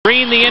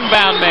Green, the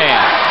inbound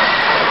man.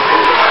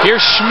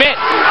 Here's Schmidt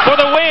for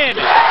the win.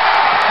 0.8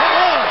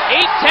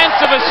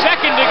 of a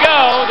second to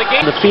go. The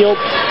game. The field,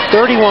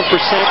 31%.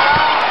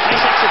 Nice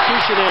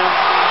execution there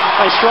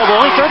by Strobel.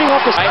 Only 31%.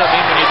 I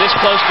mean, when you're this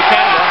close to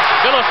Canada.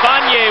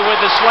 Villafanier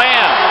with the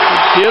slam.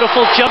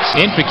 Beautiful jumps.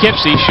 In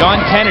Poughkeepsie, Sean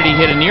Kennedy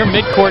hit a near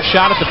midcourt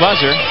shot at the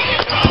buzzer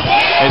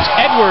as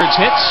Edwards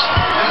hits.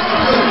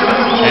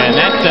 And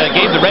that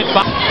gave the Red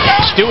Fox.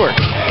 Stewart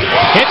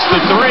hits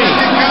the three.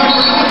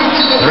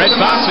 The Red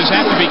Foxes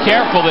have to be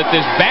careful that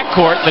this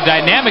backcourt, the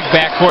dynamic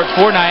backcourt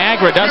for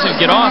Niagara, doesn't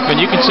get off. And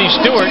you can see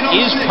Stewart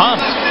is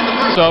pumped.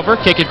 It's over.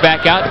 Kick it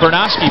back out.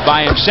 Bernowski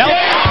by himself.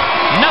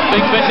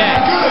 Nothing but net.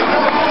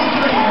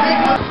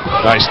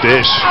 Nice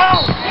dish.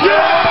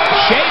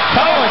 Shea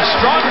Cohen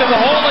strong to the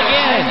hole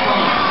again.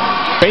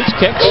 Bates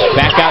kicks.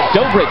 Back out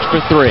Dobrich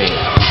for three.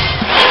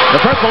 The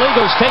Purple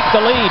Eagles take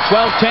the lead,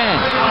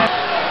 12-10.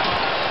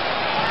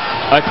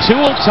 A 2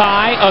 will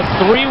tie, a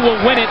 3 will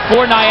win it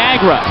for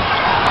Niagara.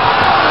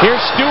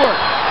 Here's Stewart,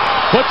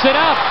 puts it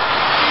up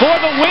for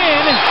the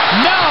win.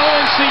 No,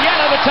 and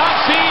Siena, the top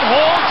seed,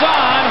 holds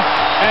on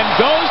and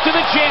goes to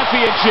the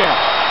championship.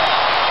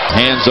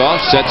 Hands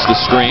off, sets the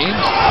screen.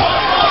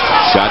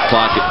 Shot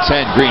clock at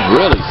 10. Green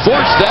really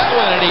forced that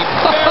one, and he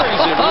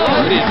buries it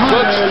right in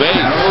Cook's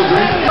face.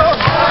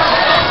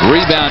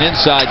 Rebound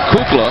inside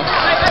Kukla,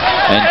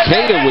 and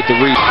Keita with the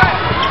rebound.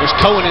 There's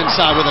Cohen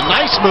inside with a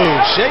nice move.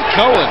 Shea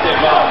Cohen.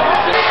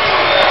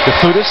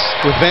 DeFutis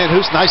with Van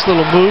Hoos. Nice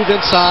little move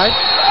inside.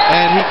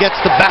 And he gets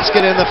the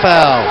basket and the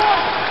foul.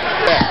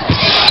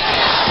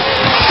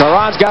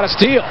 Caron's got a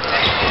steal.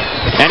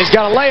 And he's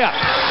got a layup.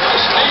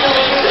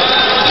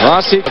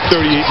 Rossi.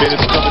 38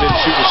 minutes coming in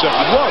shooting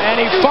something. Whoa.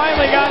 And he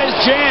finally got his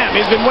jam.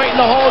 He's been waiting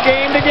the whole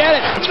game to get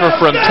it.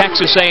 From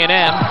Texas A&M,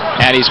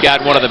 and he's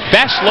got one of the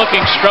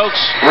best-looking strokes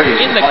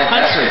in the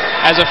country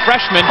as a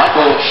freshman.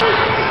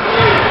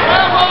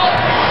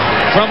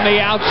 From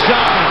the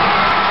outside,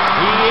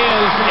 he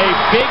is a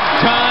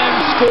big-time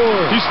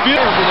scorer. He's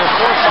feeling with their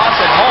 4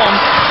 shots at home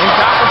in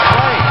conference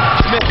play.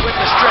 Smith with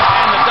the strip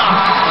and the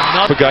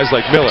dunk. For guys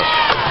like Miller.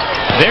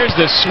 There's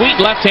the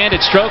sweet left-handed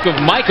stroke of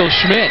Michael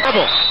Schmidt.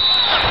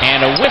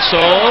 And a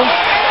whistle.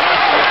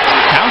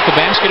 Count the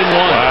basket and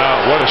one.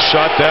 Wow, what a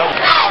shot that was.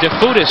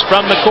 DeFutis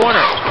from the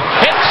corner.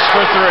 Hits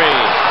for three.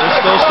 This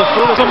goes to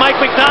Futis. So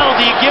Mike McDonald,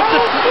 do you give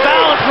the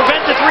foul and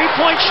prevent the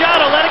three-point shot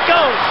or let it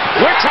go?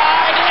 We're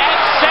tied at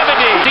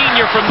 70.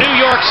 Senior from New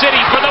York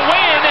City for the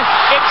win.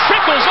 It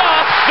trickles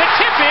off. The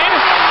tip in.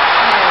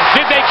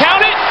 Did they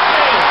count it?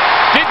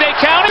 Did they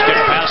count it?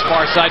 Good pass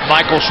far side.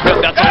 Michael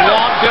Schmidt. That's a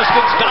long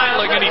distance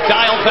dialing, and he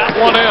dialed that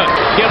one in.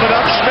 Give it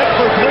up. Schmidt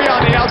for three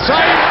on the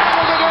outside.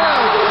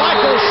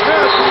 Michael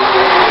Schmidt.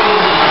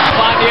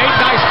 Find the 8.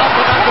 Nice up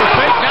and under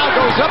fake. Now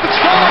goes up and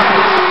scores.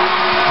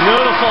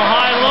 Beautiful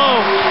high-low.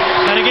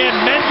 And again,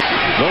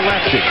 The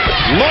lefty.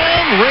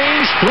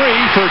 Long-range three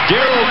for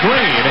Darryl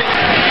Green.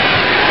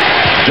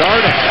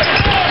 Darden.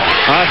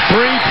 A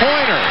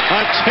three-pointer.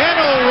 A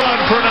 10-0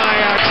 run for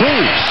Niagara.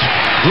 Cruz.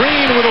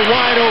 Green with a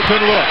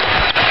wide-open look.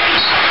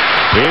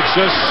 It's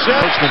a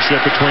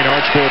sportsmanship between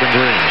Archbold and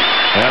Green.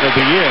 That'll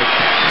be it.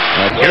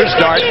 Here's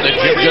Darden that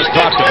Jim just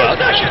talked about.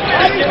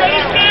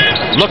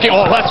 Looking,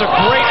 oh, that's a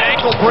great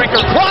ankle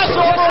breaker.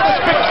 Crossover and a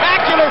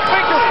spectacular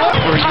finger flip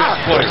for a young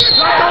player.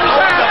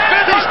 The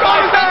finish by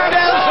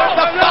Mendez and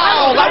the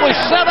foul. That was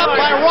set up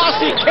by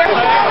Rossi.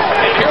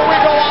 And here we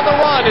go on the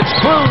run. It's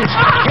Cruz.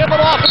 Give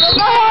it off.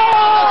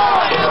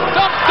 And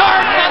the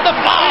Darden and the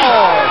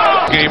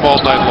foul. Game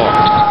all night long.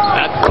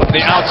 That from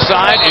the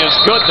outside is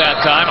good that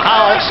time.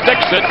 Howell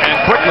sticks it and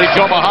quickly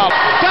Jomaha.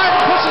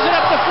 Darden pushes it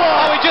up the floor.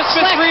 Oh, he just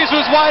missed. Reeves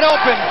was wide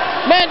open.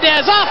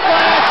 Mendez off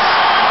glass.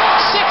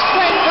 6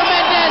 straight for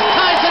Mendez.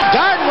 Ties it.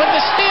 Darden with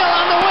the steal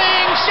on the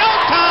wing.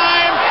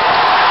 Showtime.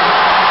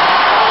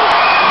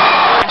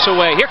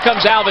 Away. Here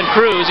comes Alvin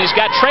Cruz. He's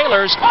got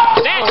trailers.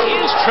 That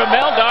is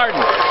Tramel Darden.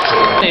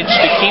 Managed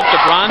to keep the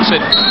Bronx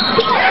at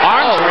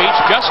arm's reach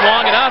just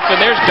long enough, and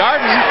there's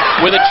Darden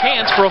with a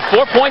chance for a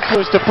 4-point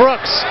Goes to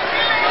Brooks.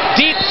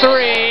 Deep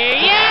three.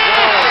 Yes!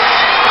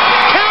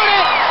 Count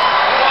it!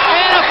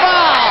 And a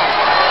foul.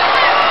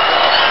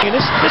 And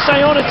this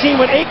Iona team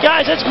with 8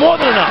 guys, that's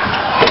more than enough.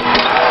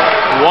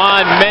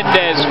 Juan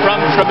Mendez from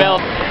Tramel.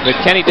 But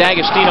Kenny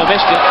D'Agostino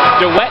missed it.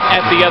 DeWitt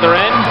at the other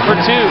end for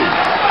 2.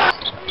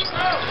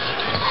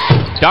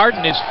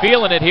 Darden is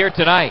feeling it here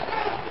tonight.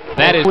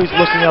 That is always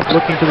looking up,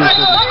 looking to the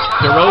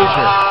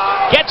DeRozier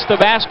gets the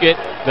basket.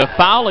 The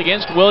foul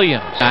against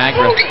Williams.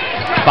 Niagara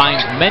finds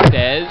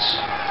Mendez,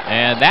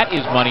 and that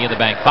is money in the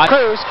bank.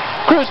 Cruz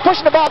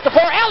pushing the ball at the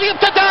floor. Alley-oop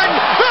to Darden.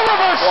 The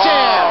reverse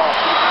jam.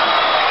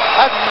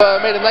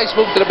 I've made a nice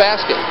move to the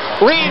basket.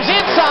 Reeves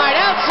inside,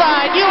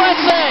 outside,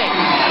 USA.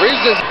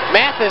 Reeves is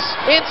Mathis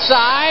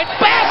inside,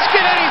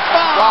 basket, and he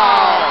fouled.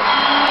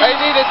 wow. They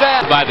needed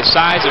that. By the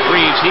size of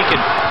Reeves, he can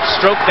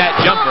stroke that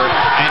jumper,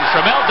 and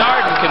Tramel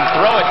Darden can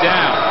throw it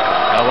down.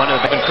 One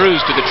of the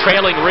Cruz to the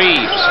trailing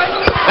Reeves.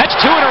 That's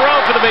 2 in a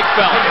row for the big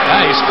fella.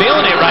 He's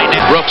feeling it right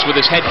now. Brooks with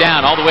his head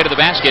down all the way to the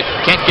basket.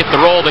 Can't get the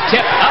roll. The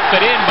tip up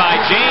and in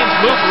by James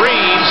Mook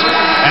Reeves.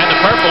 And the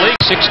Purple League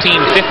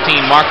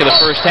 16-15 mark of the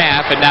first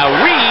half. And now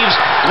Reeves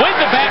with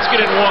the basket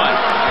and one.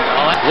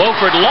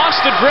 Wofford lost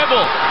the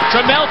dribble.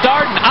 Tremel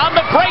Darden on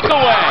the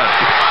breakaway.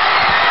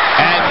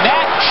 And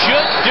that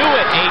should do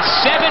it. A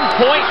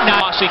 7-point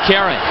Rossi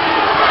Karen.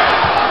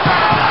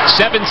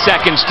 7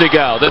 seconds to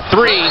go. The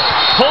three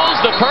pulls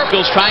the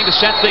Purples, trying to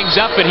set things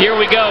up, and here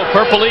we go.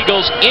 Purple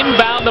Eagles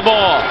inbound the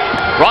ball.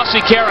 Rossi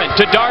Karen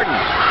to Darden.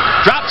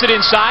 Drops it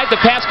inside. The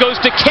pass goes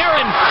to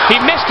Karen. He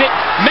missed it.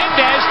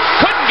 Mendez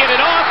couldn't get it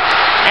off.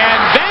 And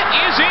that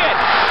is it.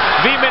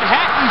 The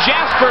Manhattan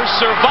Jaspers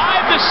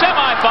survive the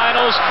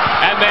semifinals,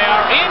 and they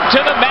are into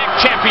the MAC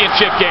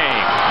championship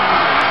game.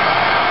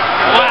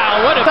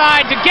 Wow, what a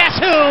side to guess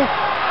who?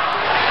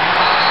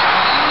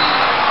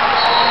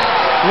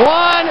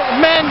 Juan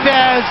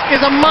Mendez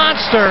is a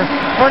monster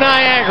for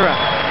Niagara.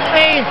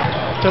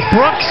 To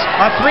Brooks,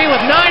 a 3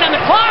 with 9 on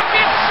the clock.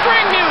 It's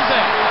string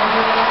music.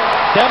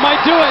 That might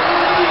do it.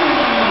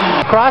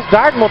 Cross,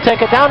 Darden will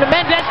take it down to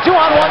Mendez.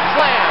 2-on-1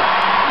 slam.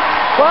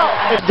 Well,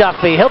 it's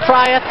Duffy. He'll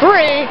try a 3.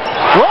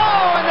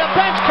 Whoa, and the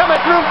bench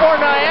coming through for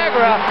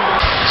Niagara.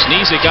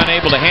 Sneezick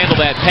unable to handle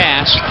that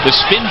pass. The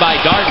spin by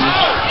Darden.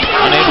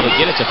 Unable to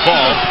get it to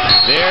fall.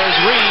 There's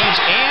Reeves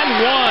and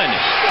one.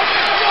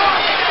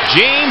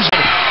 James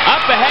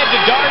up ahead to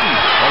Darden.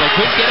 Well, they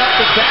couldn't get up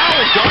the foul,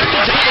 and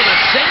Darden's able to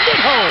send it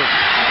home.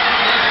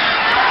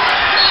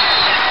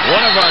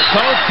 One of our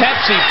Cove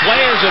Pepsi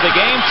players of the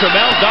game,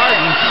 Tremel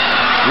Darden,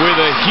 with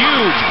a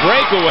huge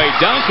breakaway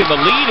dunk, and the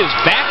lead is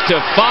back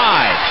to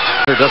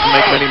 5. Doesn't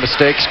make many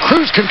mistakes.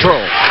 Cruise control.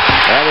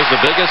 That was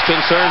the biggest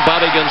concern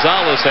Bobby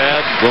Gonzalez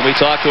had when we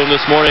talked to him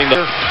this morning.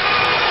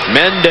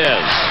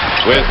 Mendez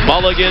with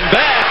Mulligan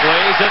back,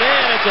 lays it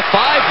in. It's a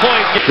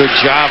 5-point. Good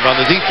job on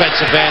the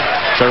defensive end.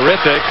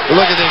 Terrific.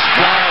 Look at this.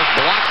 Miles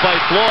blocked by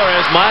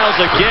Flores. Miles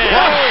again.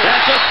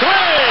 That's a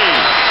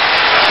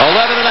 3.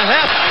 11 and a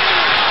half.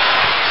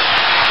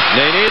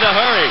 They need a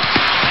hurry.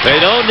 They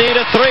don't need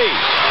a 3.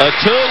 A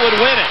 2 would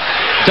win it.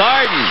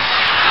 Darden.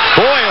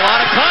 Boy, a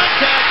lot of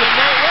contact and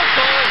no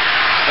whistle.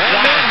 And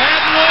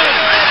Manhattan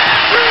wins.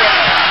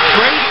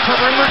 Great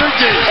perimeter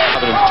D.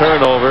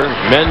 Turnover.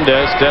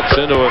 Mendez steps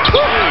into a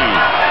 3.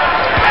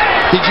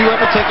 Did you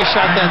ever take a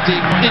shot that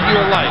deep in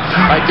your life?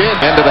 I did.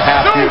 End of the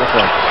half,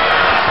 beautiful.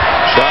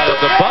 Shot at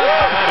the butt.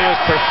 That is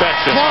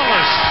perfection.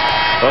 Flawless.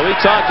 Well, we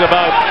talked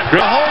about The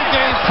whole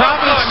game,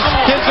 Providence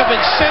kids have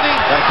been sitting.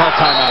 That call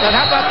timeout. And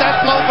how about that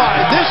blow by?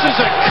 This is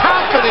a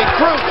confident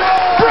group.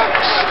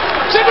 Brooks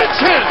to the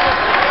 10.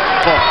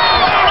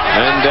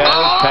 Mendez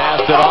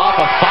passed it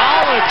off. A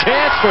foul, a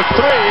chance for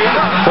 3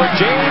 for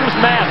James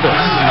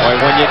Mathis.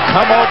 Boy, when you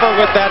come over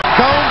with that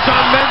Gomes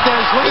on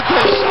Mendez, look at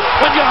this.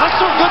 When you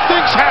hustle, good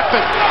things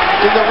happen.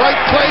 In the right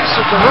place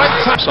at the right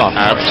time.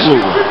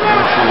 Absolutely.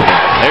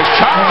 There's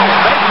Charles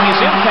making his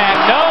impact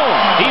known.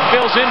 He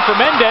fills in for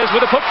Mendez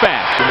with a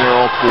putback. And they're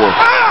all 4.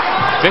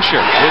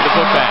 Fisher with the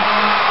putback.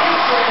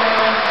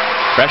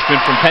 Freshman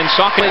from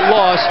Pensacola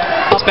lost.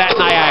 Up at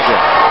Niagara.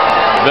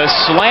 The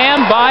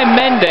slam by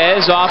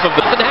Mendez off of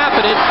the... Nothing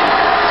happening.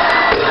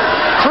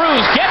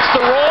 Cruz gets the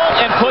roll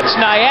and puts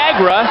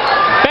Niagara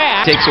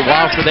back. Takes a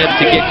while for them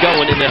to get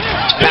going in the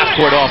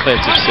half-court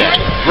offensive set.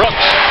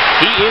 Brooks,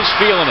 he is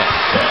feeling it.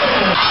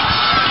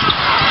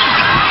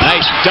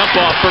 Nice dump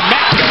off for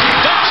Mathis.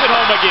 Dumps it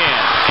home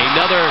again.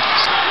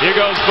 Here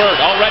goes Burt,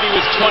 already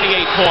with 28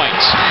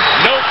 points.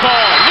 No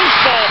call, loose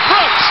ball,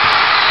 Brooks.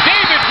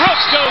 David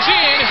Brooks goes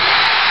in.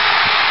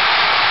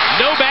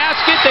 No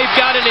basket. They've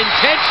got an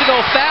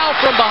intentional foul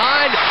from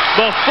behind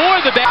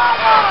before the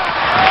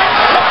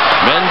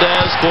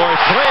Mendez for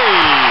 3.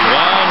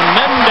 Juan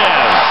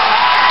Mendez.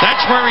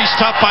 That's where he's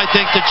tough, I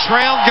think. The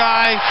trail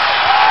guy,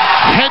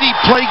 heady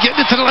play,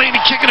 getting into the lane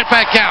and kicking it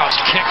back out.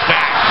 Kick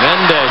back.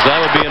 Mendez,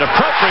 that would be an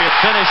appropriate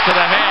finish to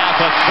the half.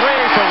 A 3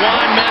 for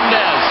Juan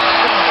Mendez.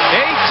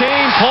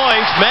 18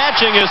 points,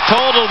 matching his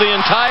total the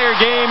entire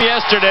game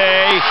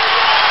yesterday.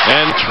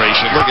 And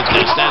Tracy, look at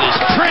this. That is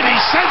pretty.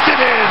 Sent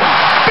it in.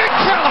 Big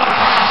fella.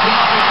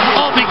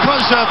 All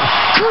because of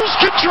cruise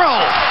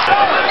control.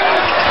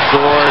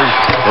 For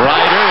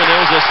Ryder, and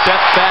there's a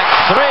step back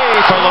 3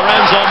 for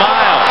Lorenzo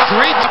Miles.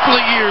 Great couple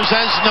of years,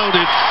 as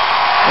noted.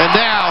 And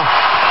now,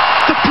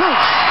 the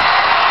proof.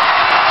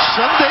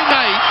 Sunday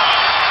night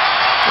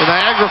in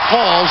Niagara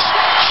Falls,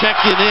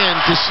 checking in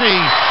to see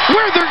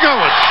where they're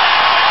going.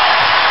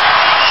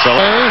 So,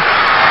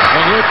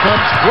 and here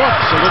comes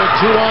Brooks, a little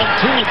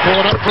 2-on-2,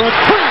 pulling up for a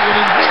 3, and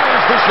he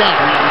nails the shot.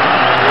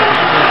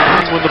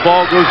 When the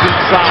ball goes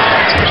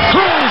inside,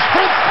 Cruz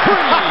for 3.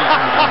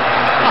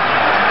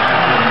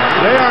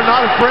 They are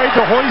not afraid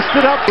to hoist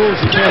it up. You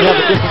can't have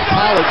a different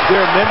college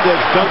there.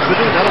 Mendez dumps it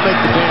in. That'll make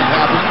the game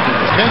happen.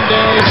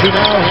 Mendez, who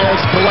now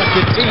has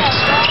collected 8.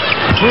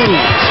 Cruz,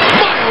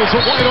 Miles,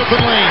 a wide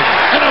open lane,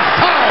 and a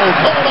foul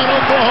called on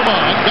Oklahoma.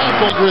 And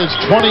Gonzaga is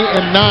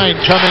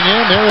 20-9 coming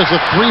in. There is a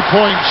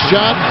 3-point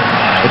shot.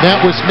 And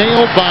that was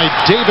nailed by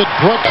David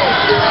Brooks.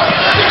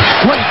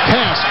 Great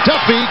pass.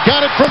 Duffy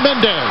got it from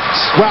Mendez.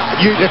 Wow,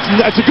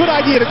 it's a good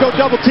idea to go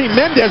double team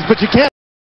Mendez, but you can't